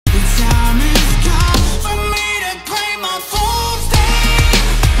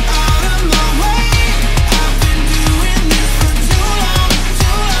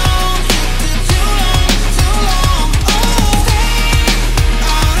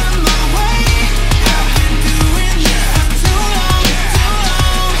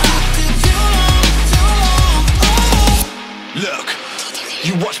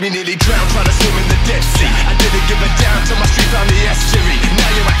me nearly drowned trying to swim in the Dead Sea. I didn't give a damn till my street found the estuary. Now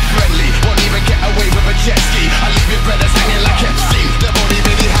you act friendly, won't even get away with a jet ski. I leave your brothers hanging like Epstein. They're only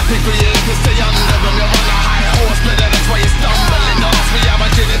really happy for you to stay under them. You're on a high horse, but that's why you're stumbling. Don't ask me how I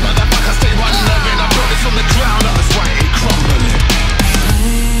did it, motherfucker, stay wondering. I brought this from the ground up, that's why it ain't crumbling.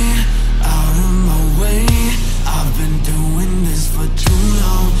 Out of my way, I've been doing this for too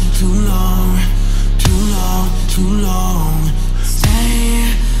long, too long, too long, too long.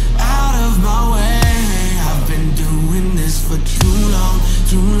 Stay out of my way. I've been doing this for too long,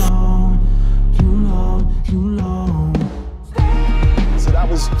 too long, too long, too long. So that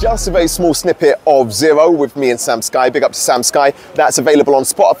was just a very small snippet of Zero with me and Sam Sky. Big up to Sam Sky. That's available on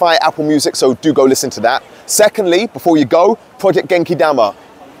Spotify, Apple Music, so do go listen to that. Secondly, before you go, Project Genki Dama.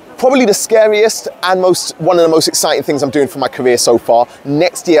 Probably the scariest and one of the most exciting things I'm doing for my career so far.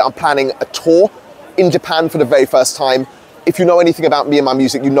 Next year, I'm planning a tour in Japan for the very first time. If you know anything about me and my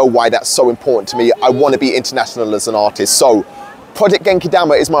music, you know why that's so important to me. I want to be international as an artist. So Project Genki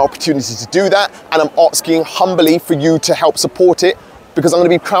Dama is my opportunity to do that. And I'm asking humbly for you to help support it because I'm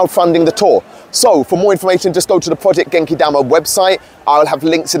going to be crowdfunding the tour. So for more information, just go to the Project Genki Dama website. I'll have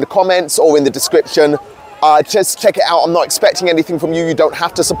links in the comments or in the description. Just check it out. I'm not expecting anything from you. You don't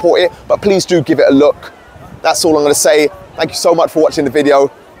have to support it, but please do give it a look. That's all I'm going to say. Thank you so much for watching the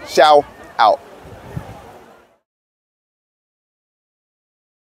video. Shao out.